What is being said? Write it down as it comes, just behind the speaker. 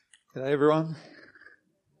G'day everyone.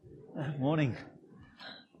 Morning.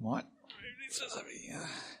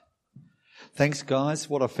 Thanks guys,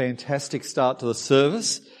 what a fantastic start to the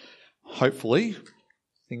service. Hopefully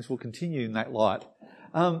things will continue in that light.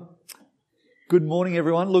 Good morning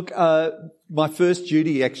everyone. Look, my first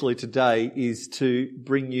duty actually today is to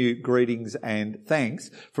bring you greetings and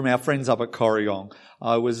thanks from our friends up at Corryong.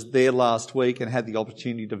 I was there last week and had the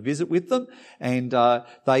opportunity to visit with them, and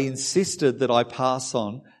they insisted that I pass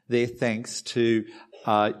on their thanks to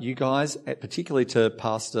you guys, particularly to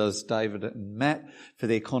Pastors David and Matt for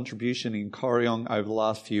their contribution in Corryong over the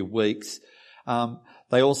last few weeks.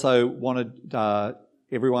 They also wanted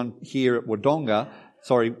everyone here at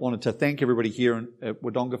wanted to thank everybody here at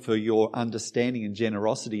Wodonga for your understanding and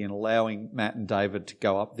generosity in allowing Matt and David to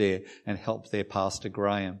go up there and help their pastor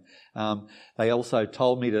Graham. They also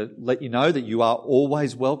told me to let you know that you are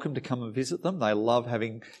always welcome to come and visit them. They love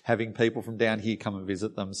having people from down here come and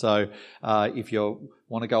visit them. So if you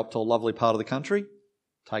want to go up to a lovely part of the country,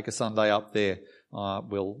 take a Sunday up there.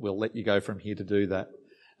 We'll let you go from here to do that.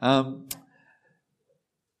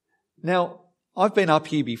 Now, I've been up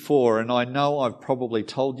here before, and I know I've probably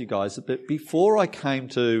told you guys that before I came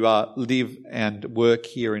to live and work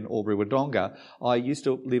here in Albury-Wodonga, I used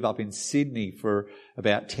to live up in Sydney for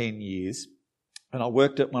about 10 years, and I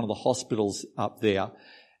worked at one of the hospitals up there.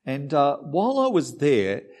 And while I was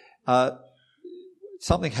there,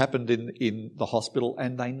 something happened in the hospital,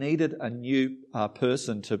 and they needed a new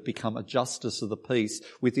person to become a justice of the peace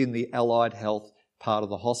within the allied health part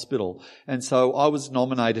of the hospital. And so I was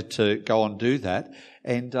nominated to go and do that.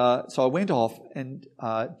 And so I went off and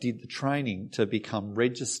did the training to become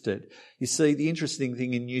registered. You see, the interesting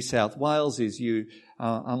thing in New South Wales is you,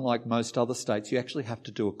 unlike most other states, you actually have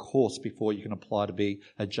to do a course before you can apply to be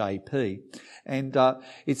a JP. And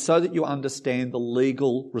it's so that you understand the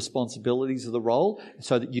legal responsibilities of the role,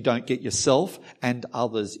 so that you don't get yourself and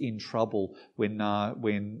others in trouble when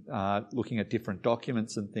looking at different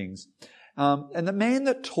documents and things. And the man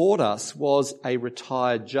that taught us was a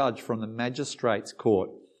retired judge from the Magistrates Court.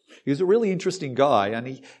 He was a really interesting guy, and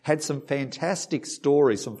he had some fantastic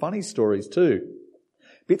stories, some funny stories too.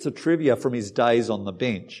 Bits of trivia from his days on the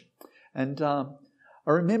bench. And I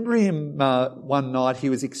remember him one night, he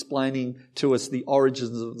was explaining to us the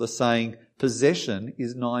origins of the saying, possession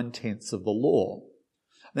is 9/10 of the law.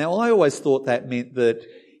 Now, I always thought that meant that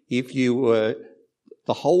if you were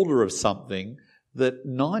the holder of something, that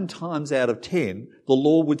 9 times out of 10, the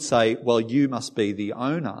law would say, well, you must be the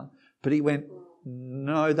owner. But he went,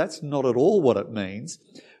 no, that's not at all what it means.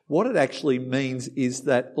 What it actually means is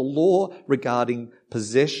that the law regarding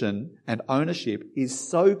possession and ownership is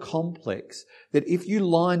so complex that if you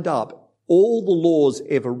lined up all the laws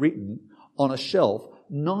ever written on a shelf,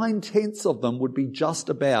 9/10 of them would be just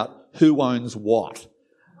about who owns what.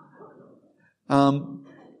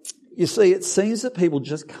 You see, it seems that people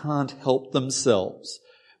just can't help themselves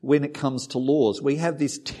when it comes to laws. We have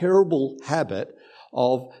this terrible habit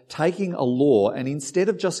of taking a law, and instead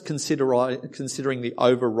of just considering the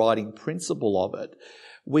overriding principle of it,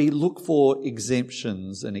 we look for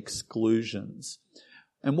exemptions and exclusions.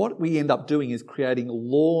 And what we end up doing is creating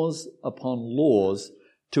laws upon laws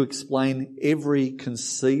to explain every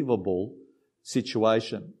conceivable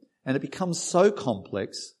situation. And it becomes so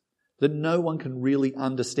complex that no one can really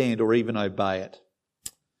understand or even obey it.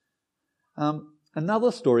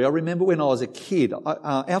 Another story, I remember when I was a kid,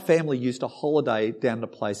 our family used to holiday down at a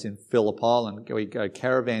place in Phillip Island. We go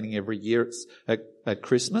caravanning every year at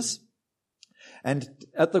Christmas. And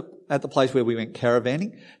at the place where we went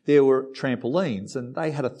caravanning, there were trampolines, and they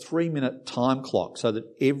had a 3-minute time clock so that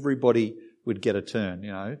everybody would get a turn,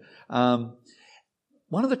 you know.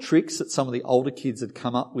 One of the tricks that some of the older kids had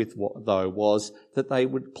come up with, though, was that they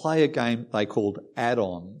would play a game they called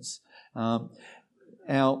add-ons. And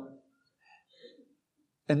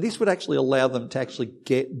this would actually allow them to actually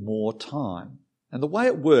get more time. And the way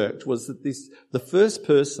it worked was that the first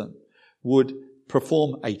person would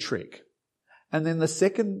perform a trick, and then the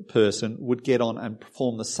second person would get on and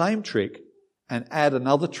perform the same trick and add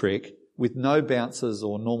another trick with no bounces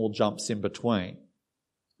or normal jumps in between.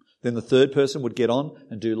 Then the third person would get on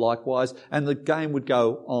and do likewise, and the game would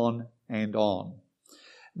go on and on.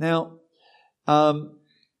 Now,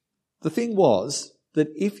 the thing was that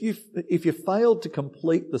if you failed to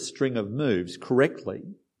complete the string of moves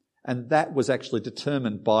correctly, and that was actually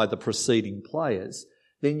determined by the preceding players,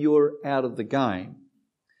 then you were out of the game.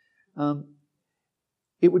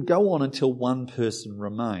 It would go on until one person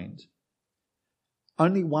remained.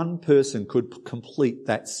 Only one person could complete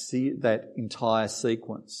that entire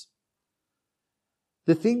sequence.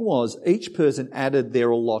 The thing was, each person added their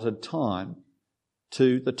allotted time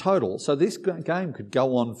to the total. So this game could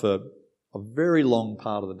go on for a very long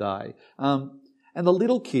part of the day. And the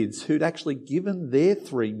little kids who'd actually given their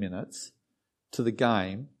 3 minutes to the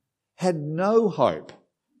game had no hope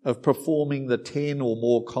of performing the 10 or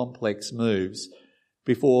more complex moves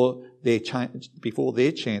before their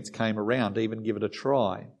chance came around to even give it a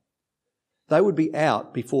try. They would be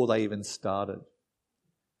out before they even started.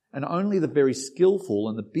 And only the very skillful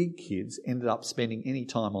and the big kids ended up spending any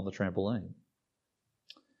time on the trampoline.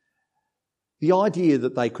 The idea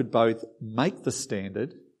that they could both make the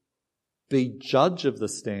standard, be judge of the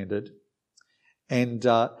standard, and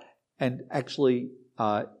actually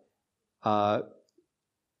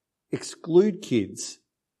exclude kids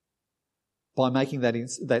by making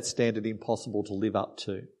that standard impossible to live up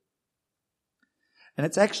to. And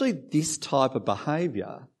it's actually this type of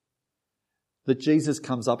behaviour that Jesus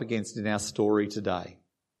comes up against in our story today.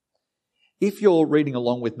 If you're reading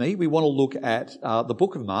along with me, we want to look at the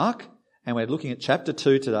book of Mark, and we're looking at chapter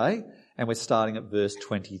 2 today, and we're starting at verse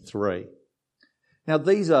 23. Now,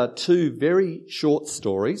 these are two very short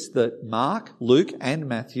stories that Mark, Luke and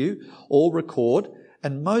Matthew all record,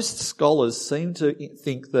 and most scholars seem to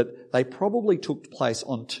think that they probably took place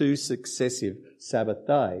on 2 successive Sabbath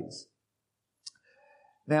days.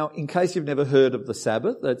 Now, in case you've never heard of the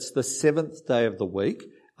Sabbath, it's the 7th day of the week,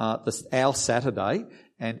 our Saturday,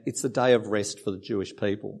 and it's the day of rest for the Jewish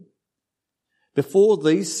people. Before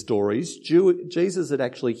these stories, Jesus had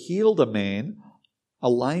actually healed a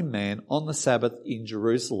lame man on the Sabbath in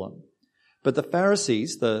Jerusalem. But the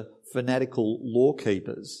Pharisees, the fanatical law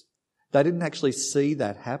keepers, they didn't actually see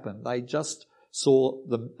that happen. They just saw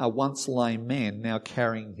a once lame man now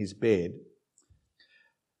carrying his bed.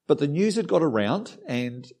 But the news had got around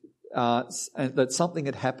and that something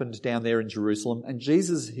had happened down there in Jerusalem, and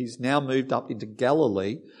Jesus, he's now moved up into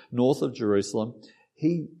Galilee, north of Jerusalem.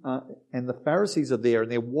 He and the Pharisees are there,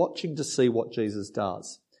 and they're watching to see what Jesus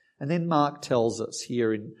does. And then Mark tells us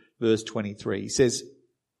here in verse 23, he says,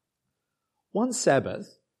 "One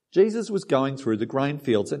Sabbath, Jesus was going through the grain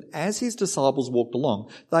fields, and as his disciples walked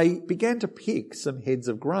along, they began to pick some heads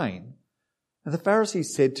of grain. And the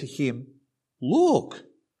Pharisees said to him, 'Look,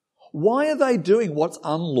 why are they doing what's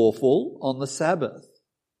unlawful on the Sabbath?'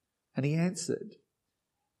 And he answered,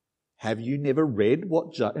 'Have you never read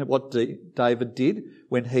what David did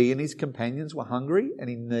when he and his companions were hungry and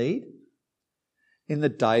in need? In the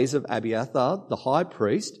days of Abiathar, the high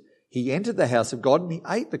priest, he entered the house of God and he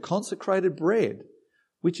ate the consecrated bread,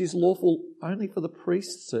 which is lawful only for the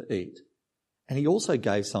priests to eat. And he also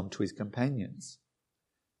gave some to his companions.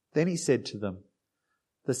 Then he said to them,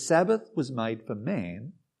 'The Sabbath was made for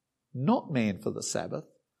man, not man for the Sabbath.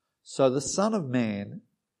 So the Son of Man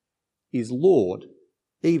is Lord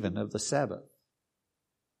even of the Sabbath.'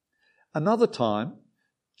 Another time,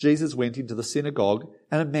 Jesus went into the synagogue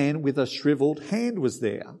and a man with a shriveled hand was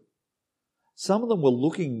there. Some of them were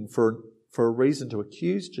looking for a reason to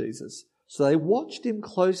accuse Jesus, so they watched him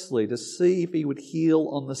closely to see if he would heal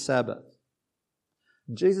on the Sabbath.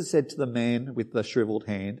 And Jesus said to the man with the shriveled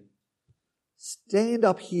hand, 'Stand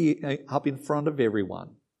up here, up in front of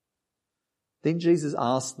everyone.' Then Jesus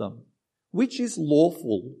asked them, 'Which is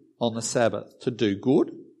lawful on the Sabbath, to do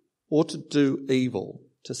good or to do evil,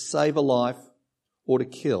 to save a life or to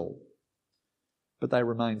kill?' But they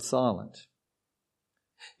remained silent.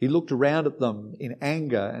 He looked around at them in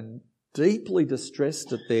anger and, deeply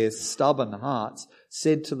distressed at their stubborn hearts,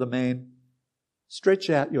 said to the man,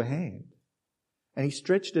 'Stretch out your hand.' And he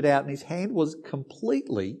stretched it out and his hand was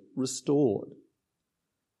completely restored.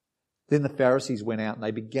 Then the Pharisees went out and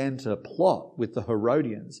they began to plot with the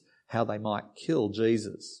Herodians how they might kill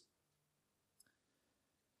Jesus.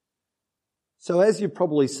 So as you've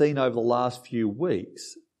probably seen over the last few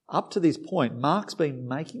weeks, up to this point, Mark's been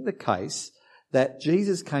making the case that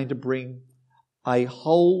Jesus came to bring a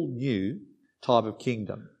whole new type of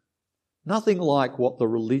kingdom. Nothing like what the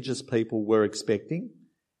religious people were expecting,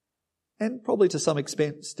 and probably to some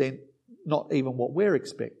extent not even what we're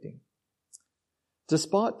expecting.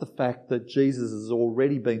 Despite the fact that Jesus has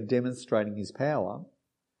already been demonstrating his power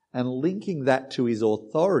and linking that to his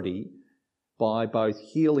authority by both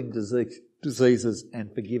healing diseases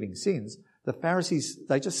and forgiving sins, the Pharisees,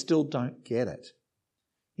 they just still don't get it.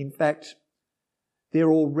 In fact,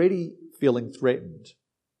 they're already feeling threatened.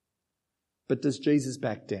 But does Jesus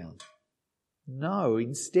back down? No,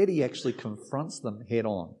 instead he actually confronts them head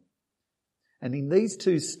on. And in these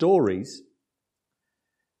two stories,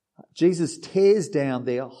 Jesus tears down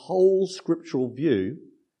their whole scriptural view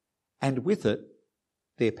and with it,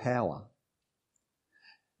 their power.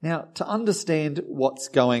 Now, to understand what's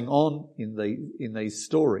going on in these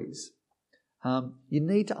stories, you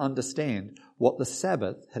need to understand what the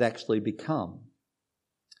Sabbath had actually become.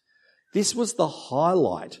 This was the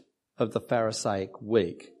highlight of the Pharisaic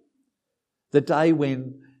week, the day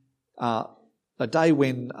when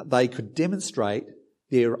they could demonstrate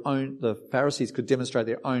the Pharisees could demonstrate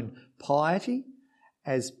their own piety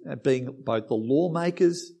as being both the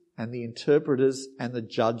lawmakers and the interpreters and the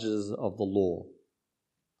judges of the law.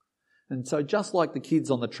 And so just like the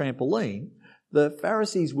kids on the trampoline, the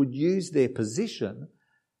Pharisees would use their position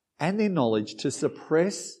and their knowledge to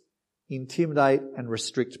suppress, intimidate and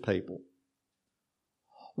restrict people.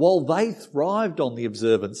 While they thrived on the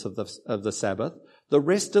observance of the Sabbath, the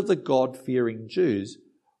rest of the God-fearing Jews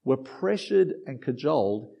were pressured and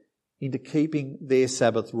cajoled into keeping their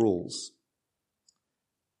Sabbath rules.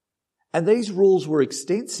 And these rules were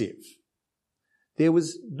extensive. There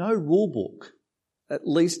was no rule book, at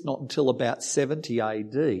least not until about 70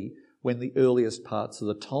 AD, when the earliest parts of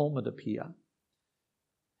the Talmud appear.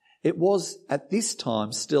 It was at this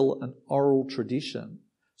time still an oral tradition,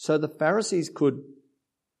 so the Pharisees could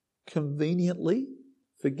conveniently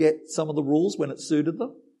forget some of the rules when it suited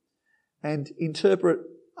them and interpret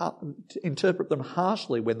them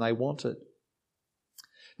harshly when they wanted.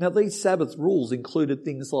 Now, these Sabbath rules included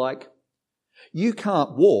things like you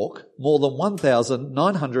can't walk more than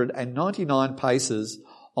 1,999 paces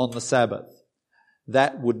on the Sabbath.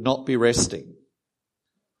 That would not be resting.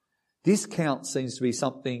 This count seems to be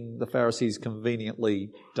something the Pharisees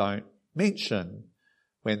conveniently don't mention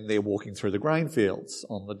when they're walking through the grain fields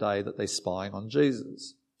on the day that they're spying on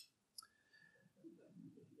Jesus.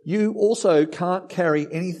 You also can't carry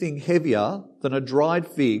anything heavier than a dried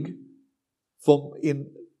fig for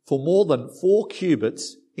more than 4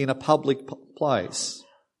 cubits in a public place.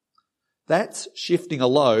 That's shifting a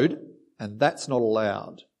load, and that's not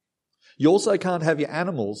allowed. You also can't have your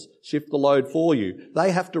animals shift the load for you.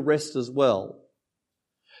 They have to rest as well.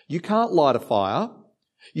 You can't light a fire.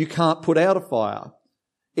 You can't put out a fire,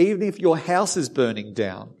 even if your house is burning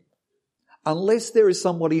down. Unless there is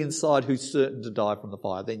somebody inside who's certain to die from the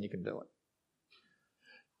fire, then you can do it.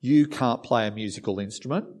 You can't play a musical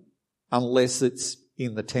instrument unless it's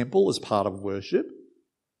in the temple as part of worship.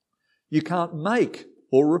 You can't make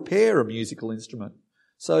or repair a musical instrument.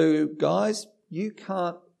 So, guys, you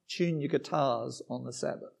can't tune your guitars on the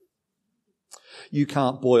Sabbath. You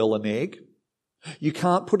can't boil an egg. You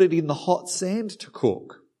can't put it in the hot sand to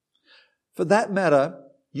cook. For that matter,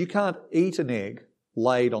 you can't eat an egg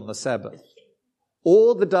laid on the Sabbath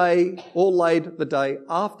or laid the day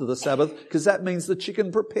after the Sabbath, because that means the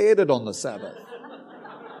chicken prepared it on the Sabbath.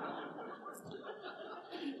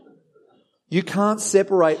 You can't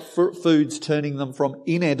separate foods, turning them from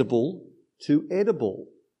inedible to edible.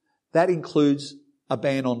 That includes a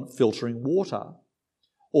ban on filtering water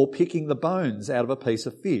or picking the bones out of a piece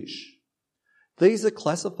of fish. These are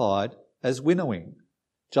classified as winnowing,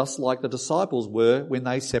 just like the disciples were when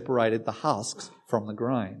they separated the husks from the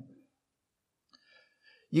grain.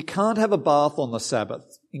 You can't have a bath on the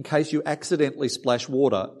Sabbath in case you accidentally splash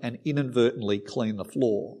water and inadvertently clean the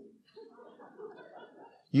floor.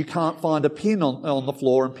 You can't find a pin on the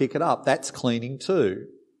floor and pick it up. That's cleaning too.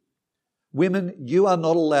 Women, you are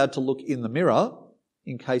not allowed to look in the mirror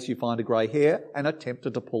in case you find a grey hair and are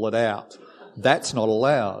tempted to pull it out. That's not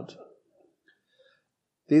allowed.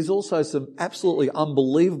 There's also some absolutely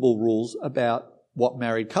unbelievable rules about what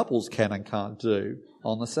married couples can and can't do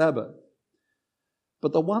on the Sabbath.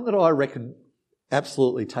 But the one that I reckon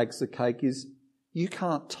absolutely takes the cake is you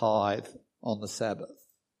can't tithe on the Sabbath.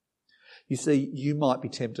 You see, you might be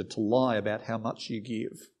tempted to lie about how much you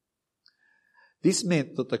give. This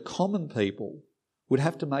meant that the common people would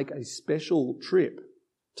have to make a special trip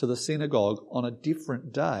to the synagogue on a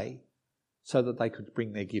different day so that they could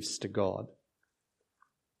bring their gifts to God.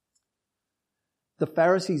 The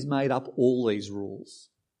Pharisees made up all these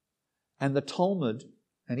rules. And in the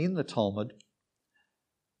Talmud,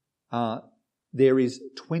 there is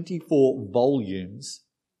 24 volumes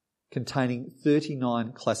containing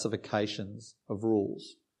 39 classifications of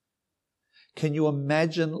rules. Can you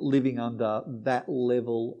imagine living under that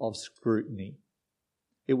level of scrutiny?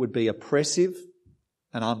 It would be oppressive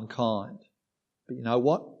and unkind. But you know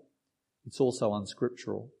what? It's also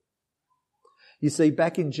unscriptural. You see,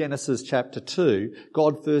 back in Genesis chapter 2,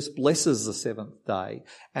 God first blesses the seventh day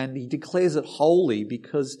and he declares it holy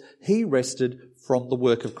because he rested from the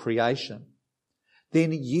work of creation.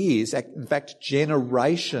 Then years, in fact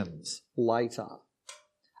generations later,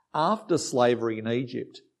 after slavery in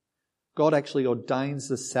Egypt, God actually ordains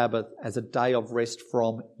the Sabbath as a day of rest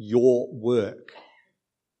from your work,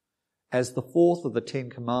 as the fourth of the 10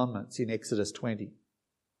 Commandments in Exodus 20.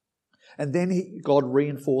 And then God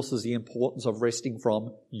reinforces the importance of resting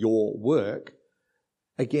from your work,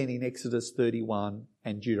 again in Exodus 31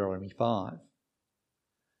 and Deuteronomy 5.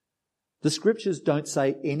 The scriptures don't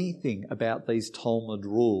say anything about these Talmud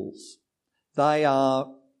rules. They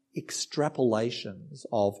are extrapolations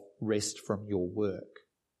of rest from your work.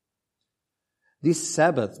 This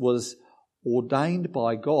Sabbath was ordained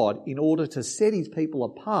by God in order to set his people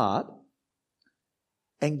apart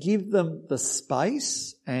and give them the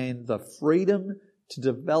space and the freedom to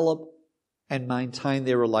develop and maintain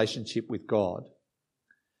their relationship with God,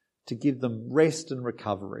 to give them rest and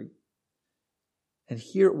recovery. And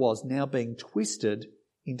here it was now being twisted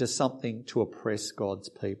into something to oppress God's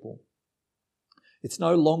people. It's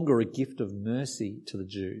no longer a gift of mercy to the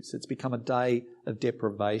Jews. It's become a day of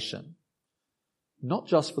deprivation. Not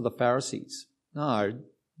just for the Pharisees. No,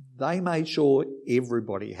 they made sure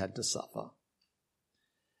everybody had to suffer.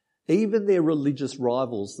 Even their religious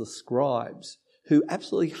rivals, the scribes, who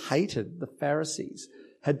absolutely hated the Pharisees,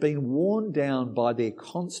 had been worn down by their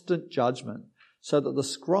constant judgment so that the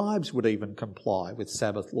scribes would even comply with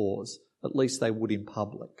Sabbath laws. At least they would in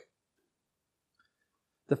public.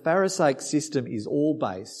 The Pharisaic system is all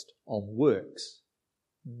based on works,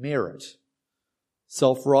 merit,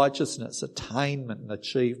 self-righteousness, attainment and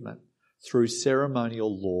achievement through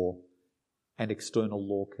ceremonial law and external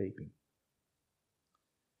law-keeping.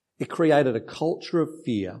 It created a culture of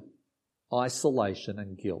fear, isolation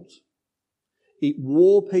and guilt. It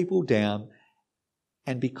wore people down,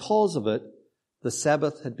 and because of it, the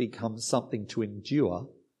Sabbath had become something to endure,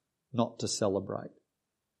 not to celebrate.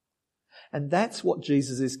 And that's what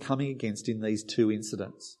Jesus is coming against in these two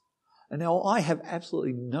incidents. And now I have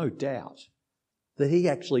absolutely no doubt that he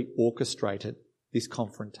actually orchestrated this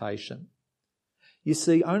confrontation. You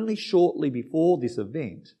see, only shortly before this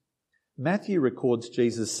event, Matthew records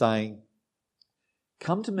Jesus saying,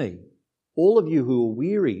 "Come to me, all of you who are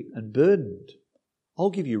weary and burdened. I'll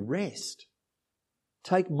give you rest.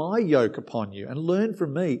 Take my yoke upon you and learn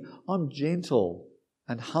from me. I'm gentle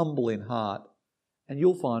and humble in heart, and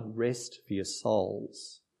you'll find rest for your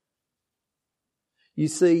souls." You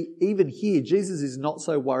see, even here, Jesus is not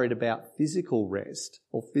so worried about physical rest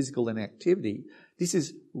or physical inactivity. This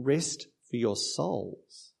is rest for your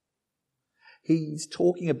souls. He's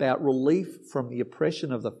talking about relief from the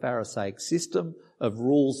oppression of the Pharisaic system of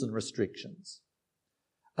rules and restrictions.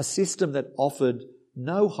 A system that offered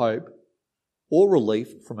no hope or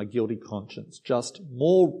relief from a guilty conscience, just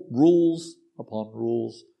more rules upon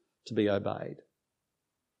rules to be obeyed.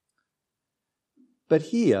 But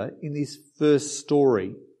here, in this first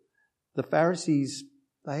story, the Pharisees,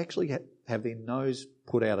 they actually have their nose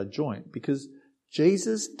put out of joint because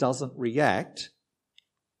Jesus doesn't react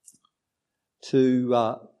to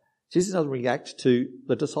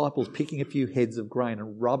the disciples picking a few heads of grain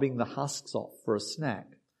and rubbing the husks off for a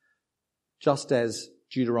snack, just as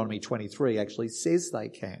Deuteronomy 23 actually says they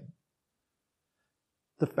can.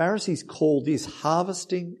 The Pharisees call this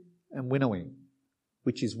harvesting and winnowing,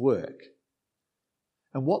 which is work.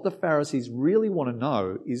 And what the Pharisees really want to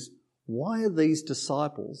know is, why are these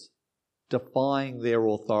disciples defying their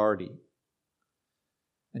authority?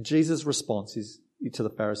 And Jesus' response to the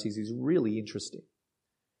Pharisees is really interesting.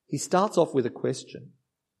 He starts off with a question.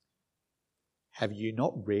 Have you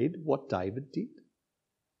not read what David did?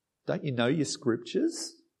 Don't you know your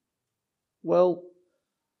scriptures? Well,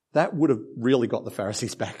 that would have really got the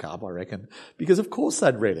Pharisees back up, I reckon, because of course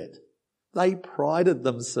they'd read it. They prided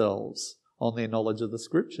themselves on their knowledge of the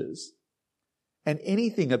scriptures. And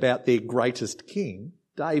anything about their greatest king,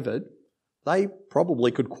 David, they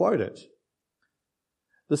probably could quote it.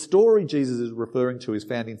 The story Jesus is referring to is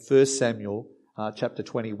found in 1 Samuel chapter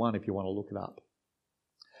 21, if you want to look it up.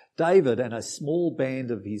 David and a small band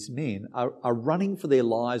of his men are running for their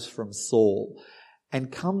lives from Saul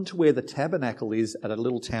and come to where the tabernacle is at a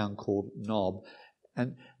little town called Nob.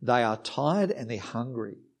 And they are tired and they're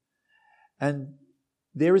hungry. And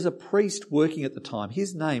there is a priest working at the time.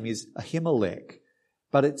 His name is Ahimelech,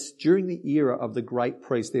 but it's during the era of the great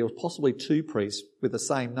priest. There were possibly two priests with the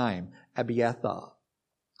same name, Abiathar.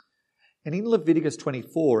 And in Leviticus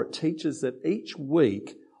 24, it teaches that each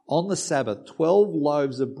week on the Sabbath, 12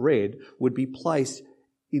 loaves of bread would be placed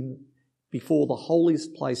before the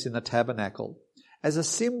holiest place in the tabernacle as a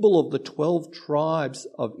symbol of the 12 tribes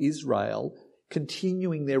of Israel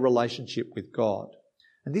continuing their relationship with God.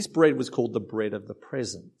 And this bread was called the bread of the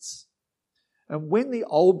presence. And when the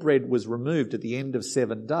old bread was removed at the end of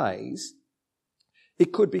 7 days,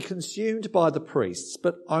 it could be consumed by the priests,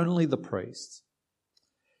 but only the priests.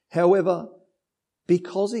 However,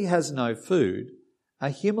 because he has no food,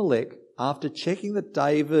 Ahimelech after checking that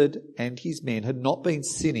David and his men had not been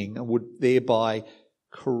sinning and would thereby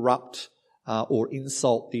corrupt or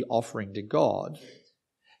insult the offering to God,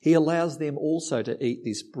 he allows them also to eat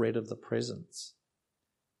this bread of the presence.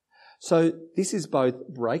 So this is both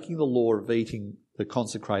breaking the law of eating the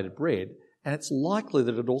consecrated bread, and it's likely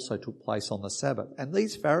that it also took place on the Sabbath. And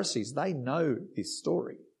these Pharisees, they know this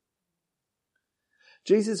story.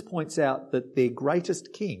 Jesus points out that their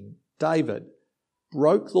greatest king, David,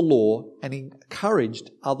 broke the law and encouraged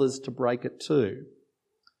others to break it too.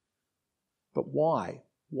 But why?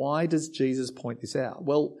 Why does Jesus point this out?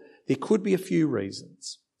 Well, there could be a few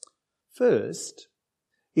reasons. First,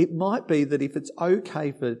 it might be that if it's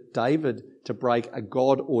okay for David to break a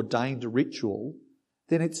God-ordained ritual,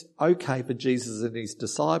 then it's okay for Jesus and his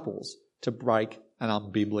disciples to break an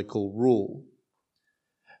unbiblical rule.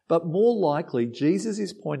 But more likely, Jesus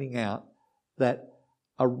is pointing out that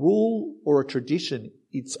a rule or a tradition,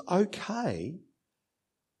 it's okay,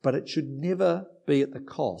 but it should never be at the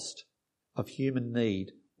cost of human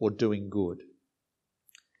need or doing good.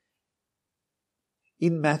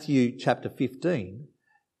 In Matthew chapter 15,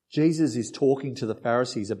 Jesus is talking to the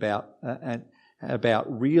Pharisees about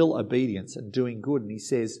real obedience and doing good. And he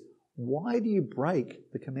says, why do you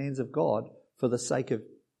break the commands of God for the sake of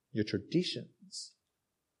your traditions?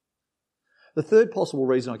 The third possible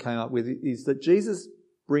reason I came up with is that Jesus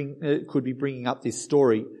could be bringing up this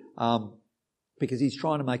story because he's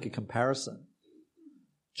trying to make a comparison.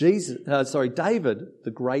 David,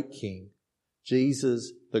 the great king,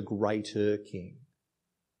 Jesus, the greater king.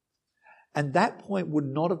 And that point would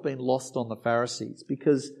not have been lost on the Pharisees,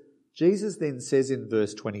 because Jesus then says in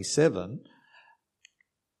verse 27,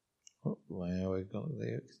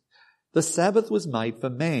 the Sabbath was made for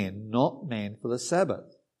man, not man for the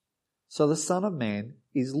Sabbath. So the Son of Man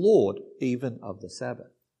is Lord even of the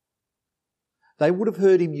Sabbath. They would have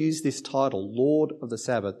heard him use this title, Lord of the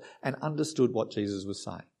Sabbath, and understood what Jesus was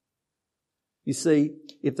saying. You see,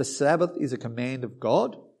 if the Sabbath is a command of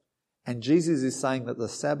God, and Jesus is saying that the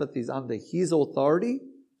Sabbath is under his authority,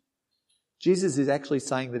 Jesus is actually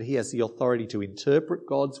saying that he has the authority to interpret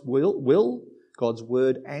God's will, God's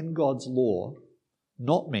word, and God's law,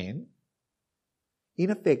 not men. In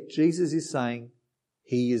effect, Jesus is saying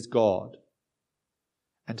he is God.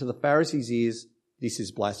 And to the Pharisees' ears, this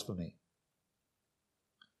is blasphemy.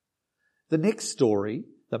 The next story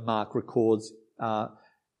that Mark records,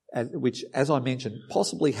 which, as I mentioned,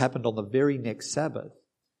 possibly happened on the very next Sabbath,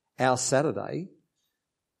 our Saturday,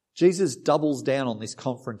 Jesus doubles down on this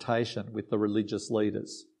confrontation with the religious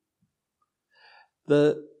leaders.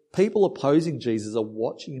 The people opposing Jesus are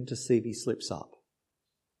watching him to see if he slips up.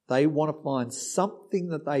 They want to find something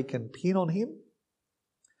that they can pin on him,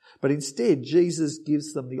 but instead Jesus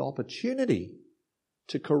gives them the opportunity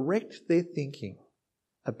to correct their thinking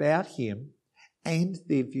about him and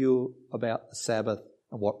their view about the Sabbath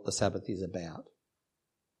and what the Sabbath is about.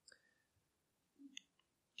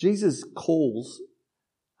 Jesus calls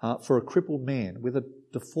for a crippled man with a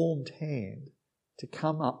deformed hand to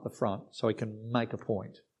come up the front so he can make a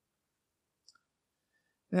point.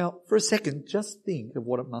 Now, for a second, just think of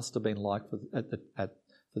what it must have been like for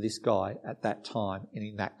this guy at that time and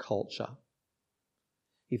in that culture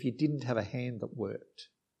if you didn't have a hand that worked.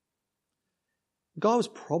 The guy was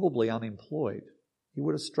probably unemployed. He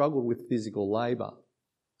would have struggled with physical labour.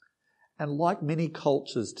 And like many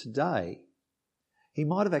cultures today, he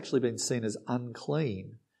might have actually been seen as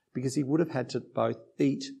unclean because he would have had to both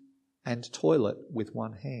eat and toilet with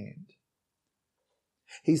one hand.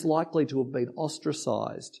 He's likely to have been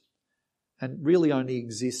ostracised and really only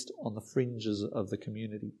exist on the fringes of the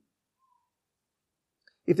community.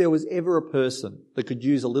 If there was ever a person that could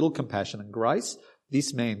use a little compassion and grace,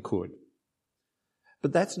 this man could.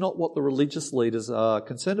 But that's not what the religious leaders are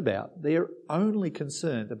concerned about. They're only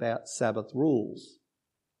concerned about Sabbath rules.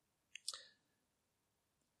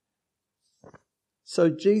 So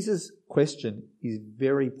Jesus' question is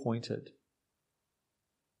very pointed.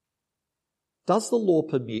 Does the law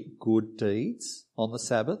permit good deeds on the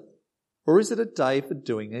Sabbath, or is it a day for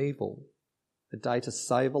doing evil, a day to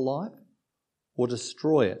save a life or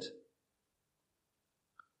destroy it?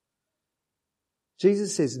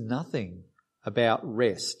 Jesus says nothing about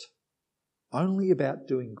rest, only about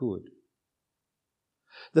doing good.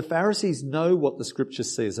 The Pharisees know what the Scripture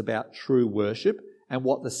says about true worship and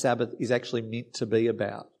what the Sabbath is actually meant to be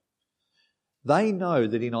about. They know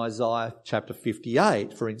that in Isaiah chapter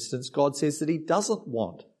 58, for instance, God says that he doesn't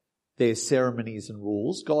want their ceremonies and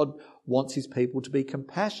rules. God wants his people to be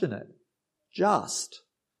compassionate, just.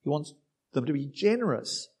 He wants them to be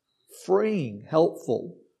generous, freeing,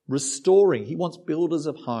 helpful, restoring. He wants builders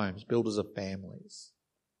of homes, builders of families.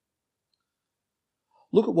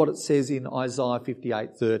 Look at what it says in Isaiah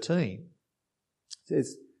 58:13. It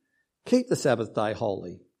says, "Keep the Sabbath day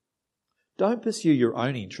holy. Don't pursue your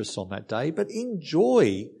own interests on that day, but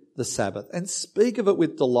enjoy the Sabbath and speak of it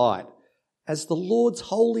with delight as the Lord's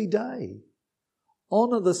holy day.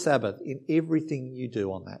 Honour the Sabbath in everything you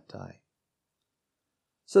do on that day."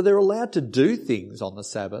 So they're allowed to do things on the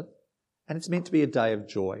Sabbath, and it's meant to be a day of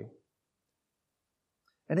joy.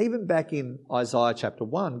 And even back in Isaiah chapter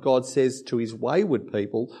 1, God says to his wayward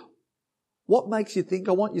people, "What makes you think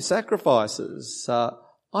I want your sacrifices?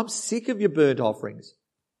 I'm sick of your burnt offerings.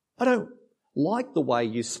 I don't like the way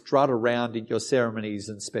you strut around in your ceremonies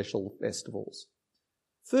and special festivals.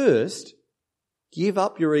 First, give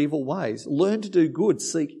up your evil ways. Learn to do good.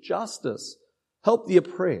 Seek justice. Help the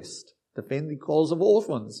oppressed. Defend the cause of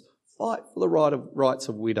orphans. Fight for the rights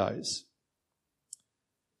of widows."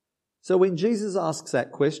 So when Jesus asks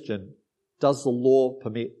that question, does the law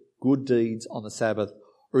permit good deeds on the Sabbath,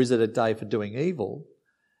 or is it a day for doing evil?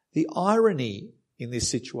 The irony in this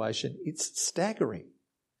situation, it's staggering.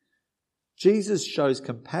 Jesus shows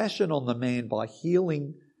compassion on the man by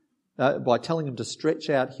by telling him to stretch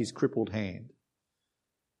out his crippled hand.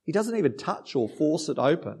 He doesn't even touch or force it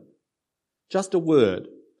open. Just a word.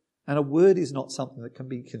 And a word is not something that can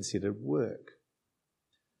be considered work.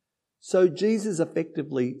 So Jesus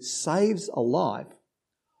effectively saves a life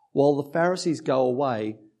while the Pharisees go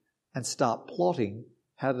away and start plotting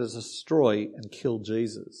how to destroy and kill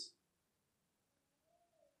Jesus.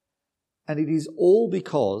 And it is all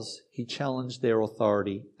because he challenged their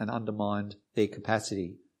authority and undermined their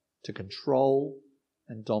capacity to control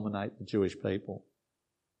and dominate the Jewish people.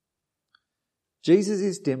 Jesus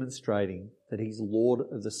is demonstrating that he's Lord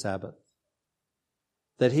of the Sabbath,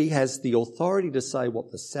 that he has the authority to say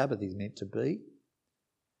what the Sabbath is meant to be,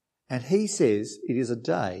 and he says it is a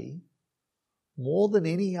day, more than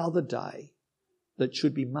any other day, that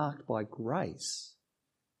should be marked by grace.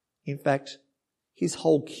 In fact, his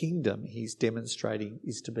whole kingdom, he's demonstrating,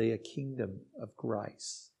 is to be a kingdom of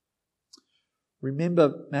grace.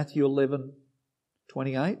 Remember Matthew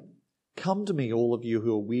 11:28? "Come to me, all of you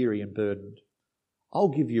who are weary and burdened. I'll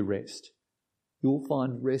give you rest. You will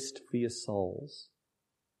find rest for your souls."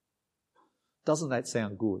 Doesn't that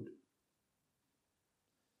sound good?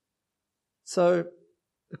 So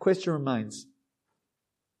the question remains,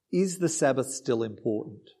 is the Sabbath still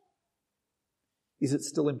important? Is it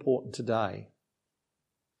still important today?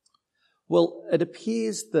 Well, it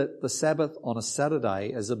appears that the Sabbath on a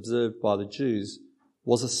Saturday, as observed by the Jews,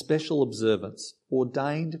 was a special observance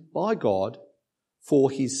ordained by God for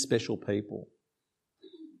his special people.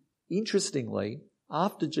 Interestingly,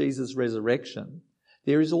 after Jesus' resurrection,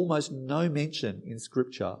 there is almost no mention in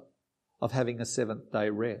Scripture of having a seventh-day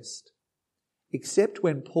rest, except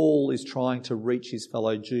when Paul is trying to reach his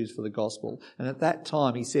fellow Jews for the gospel. And at that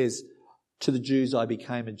time he says, "To the Jews I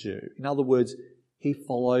became a Jew." In other words, he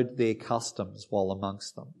followed their customs while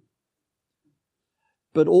amongst them.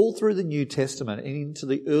 But all through the New Testament and into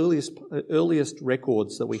the earliest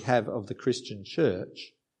records that we have of the Christian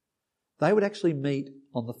church, they would actually meet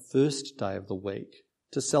on the first day of the week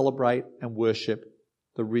to celebrate and worship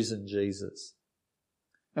the risen Jesus.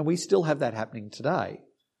 And we still have that happening today.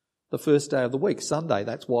 The first day of the week, Sunday,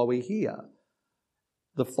 that's why we're here.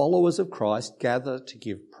 The followers of Christ gather to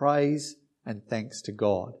give praise and thanks to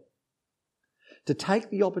God, to take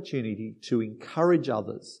the opportunity to encourage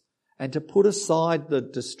others and to put aside the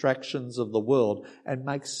distractions of the world and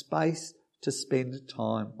make space to spend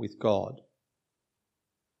time with God.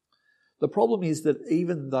 The problem is that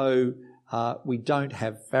even though we don't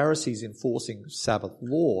have Pharisees enforcing Sabbath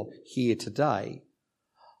law here today,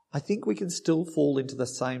 I think we can still fall into the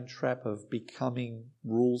same trap of becoming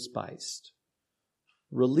rules-based,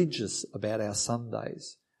 religious about our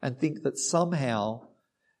Sundays, and think that somehow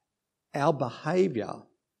our behaviour,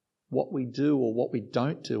 what we do or what we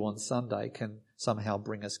don't do on Sunday, can somehow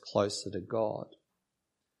bring us closer to God.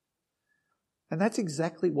 And that's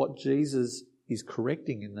exactly what Jesus is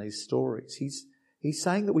correcting in these stories. He's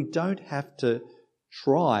saying that we don't have to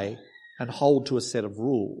try and hold to a set of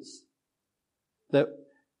rules, that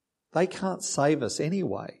they can't save us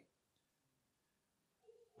anyway.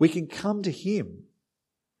 We can come to him,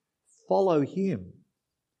 follow him,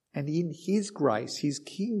 and in his grace, his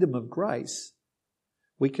kingdom of grace,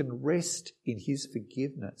 we can rest in his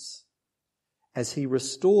forgiveness as he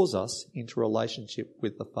restores us into relationship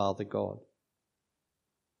with the Father God.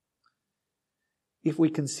 If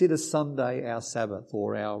we consider Sunday our Sabbath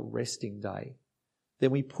or our resting day,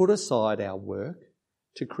 then we put aside our work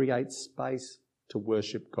to create space to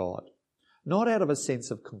worship God. Not out of a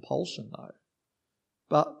sense of compulsion though,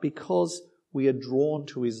 but because we are drawn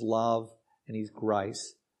to his love and His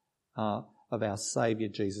grace of our Saviour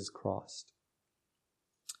Jesus Christ.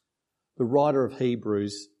 The writer of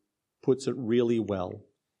Hebrews puts it really well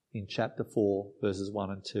in chapter 4, verses 1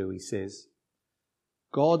 and 2. He says,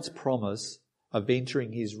 God's promise of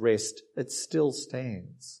entering His rest, it still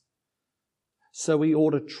stands. So we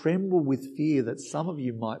ought to tremble with fear that some of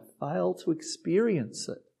you might fail to experience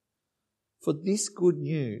it. For this good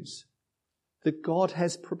news, that God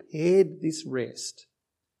has prepared this rest,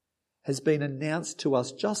 has been announced to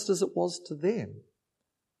us just as it was to them.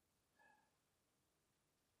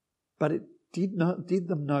 But it did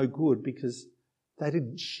them no good because they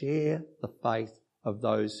didn't share the faith of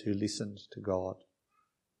those who listened to God.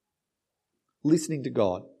 Listening to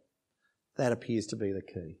God, that appears to be the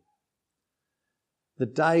key. The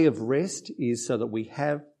day of rest is so that we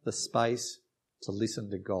have the space to listen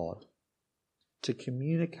to God, to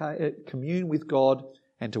commune with God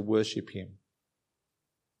and to worship Him.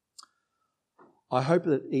 I hope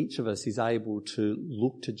that each of us is able to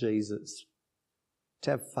look to Jesus,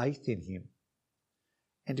 to have faith in Him,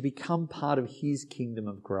 and to become part of His kingdom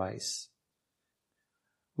of grace.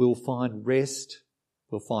 We'll find rest,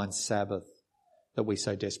 we'll find Sabbath that we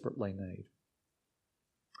so desperately need.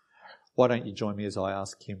 Why don't you join me as I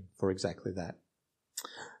ask Him for exactly that?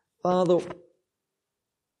 Father,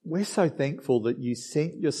 we're so thankful that You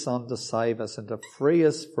sent Your Son to save us and to free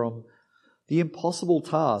us from the impossible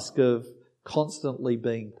task of constantly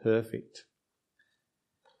being perfect.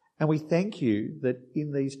 And we thank You that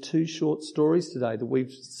in these two short stories today that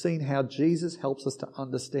we've seen how Jesus helps us to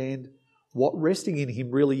understand what resting in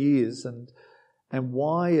Him really is and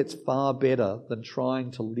why it's far better than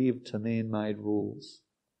trying to live to man-made rules.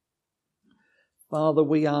 Father,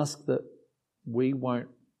 we ask that we won't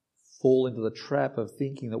fall into the trap of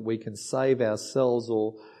thinking that we can save ourselves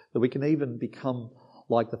or that we can even become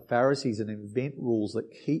like the Pharisees and invent rules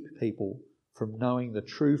that keep people from knowing the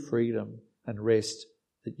true freedom and rest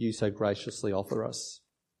that You so graciously offer us.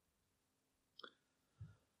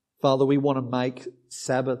 Father, we want to make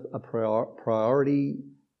Sabbath a priority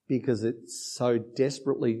because we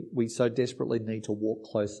so desperately need to walk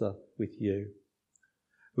closer with You.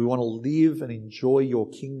 We want to live and enjoy Your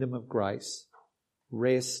kingdom of grace,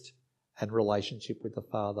 rest and relationship with the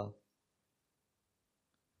Father.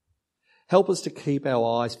 Help us to keep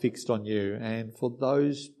our eyes fixed on You, and for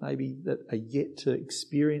those maybe that are yet to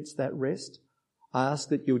experience that rest, I ask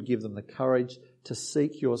that You would give them the courage to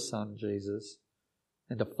seek Your Son, Jesus,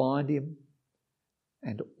 and to find Him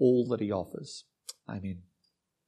and all that He offers. Amen.